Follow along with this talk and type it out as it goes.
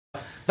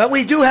But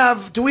we do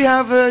have. Do we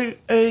have a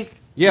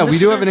Yeah, we do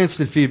listener? have an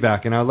instant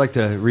feedback, and I'd like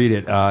to read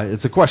it.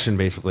 It's a question,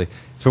 basically.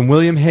 It's from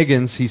William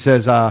Higgins. He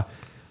says, I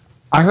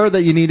heard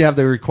that you need to have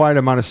the required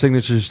amount of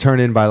signatures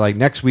turned in by like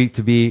next week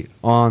to be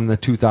on the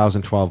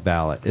 2012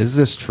 ballot. Is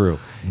this true?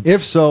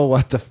 If so,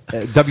 what the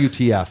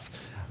WTF?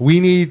 We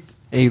need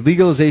a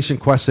legalization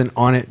question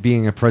on it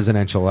being a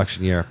presidential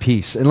election year.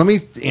 Peace. And let me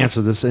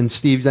answer this, and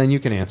Steve, then you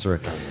can answer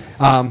it.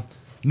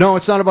 No,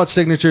 it's not about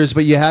signatures,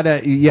 but you had to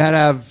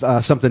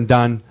have something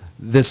done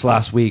this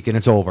last week, and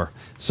it's over.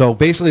 So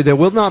basically, there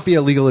will not be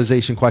a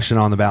legalization question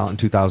on the ballot in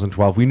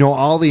 2012. We know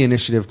all the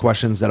initiative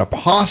questions that are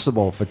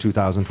possible for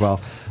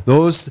 2012.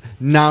 Those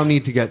now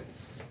need to get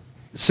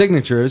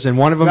signatures, and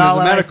one of them is a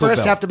medical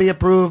first bill. have to be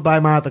approved by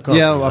Martha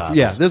Copeland's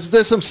Yeah. office.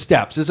 There's some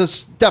steps. It's a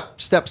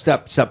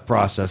step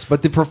process,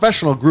 but the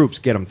professional groups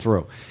get them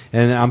through.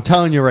 And I'm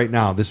telling you right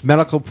now, this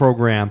medical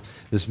program,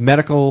 this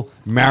medical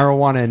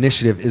marijuana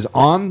initiative is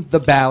on the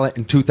ballot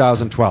in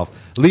 2012.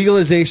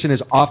 Legalization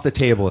is off the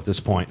table at this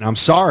point. And I'm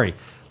sorry,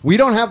 we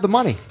don't have the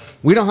money.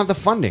 We don't have the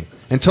funding.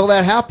 Until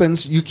that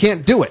happens, you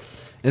can't do it.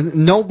 And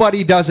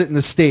nobody does it in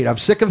the state. I'm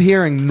sick of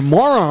hearing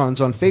morons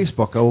on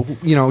Facebook,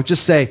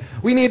 just say,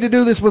 we need to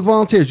do this with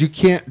volunteers. You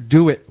can't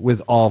do it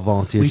with all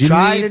volunteers. We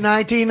tried in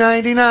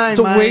 1999,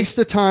 It's a waste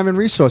of time and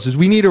resources.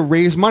 We need to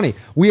raise money.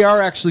 We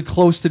are actually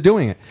close to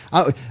doing it.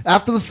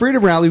 After the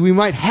Freedom Rally, we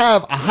might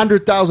have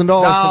 $100,000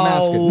 for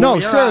MassCANN. No,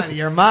 you're seriously. out of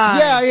your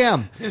mind. Yeah, I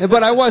am.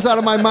 But I was out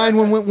of my mind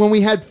when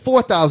we had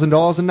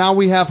 $4,000, and now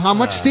we have how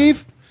much,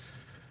 Steve?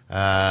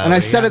 And I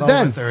said it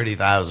then.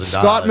 $30,000.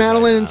 Scott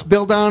Madeline's,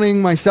 Bill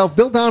Downing, myself.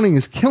 Bill Downing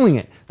is killing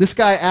it. This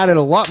guy added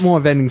a lot more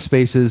vending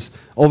spaces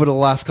over the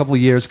last couple of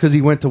years because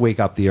he went to Wake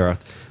Up the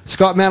Earth.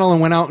 Scott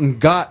Madeline went out and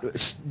got,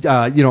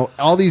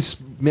 all these,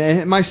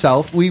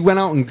 myself, we went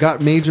out and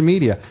got major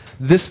media.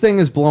 This thing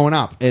is blowing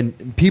up,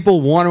 and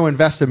people want to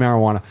invest in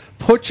marijuana.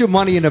 Put your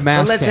money into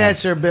MassCANN. Let's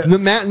answer.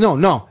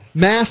 No.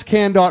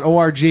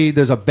 MassCANN.org.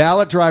 There's a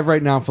ballot drive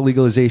right now for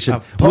legalization.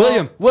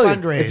 William,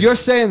 fundraiser. if you're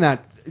saying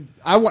that,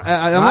 I'm not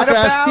not a going to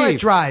ask ballot Steve.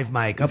 drive,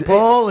 Mike. A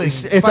poll and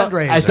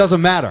fundraiser. It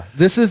doesn't matter.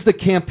 This is the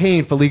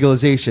campaign for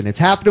legalization. It's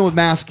happening with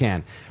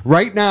MassCANN.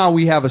 Right now,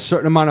 we have a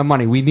certain amount of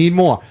money. We need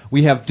more.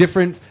 We have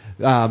different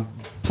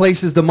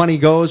places the money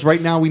goes.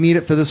 Right now, we need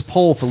it for this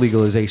poll for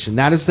legalization.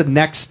 That is the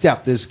next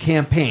step. There's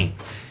campaign.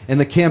 And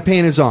the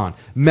campaign is on.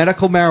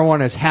 Medical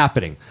marijuana is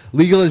happening.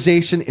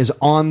 Legalization is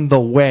on the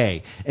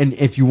way. And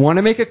if you want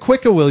to make it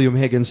quicker, William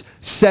Higgins,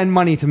 send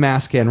money to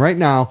MassCANN right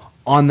now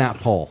on that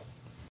poll.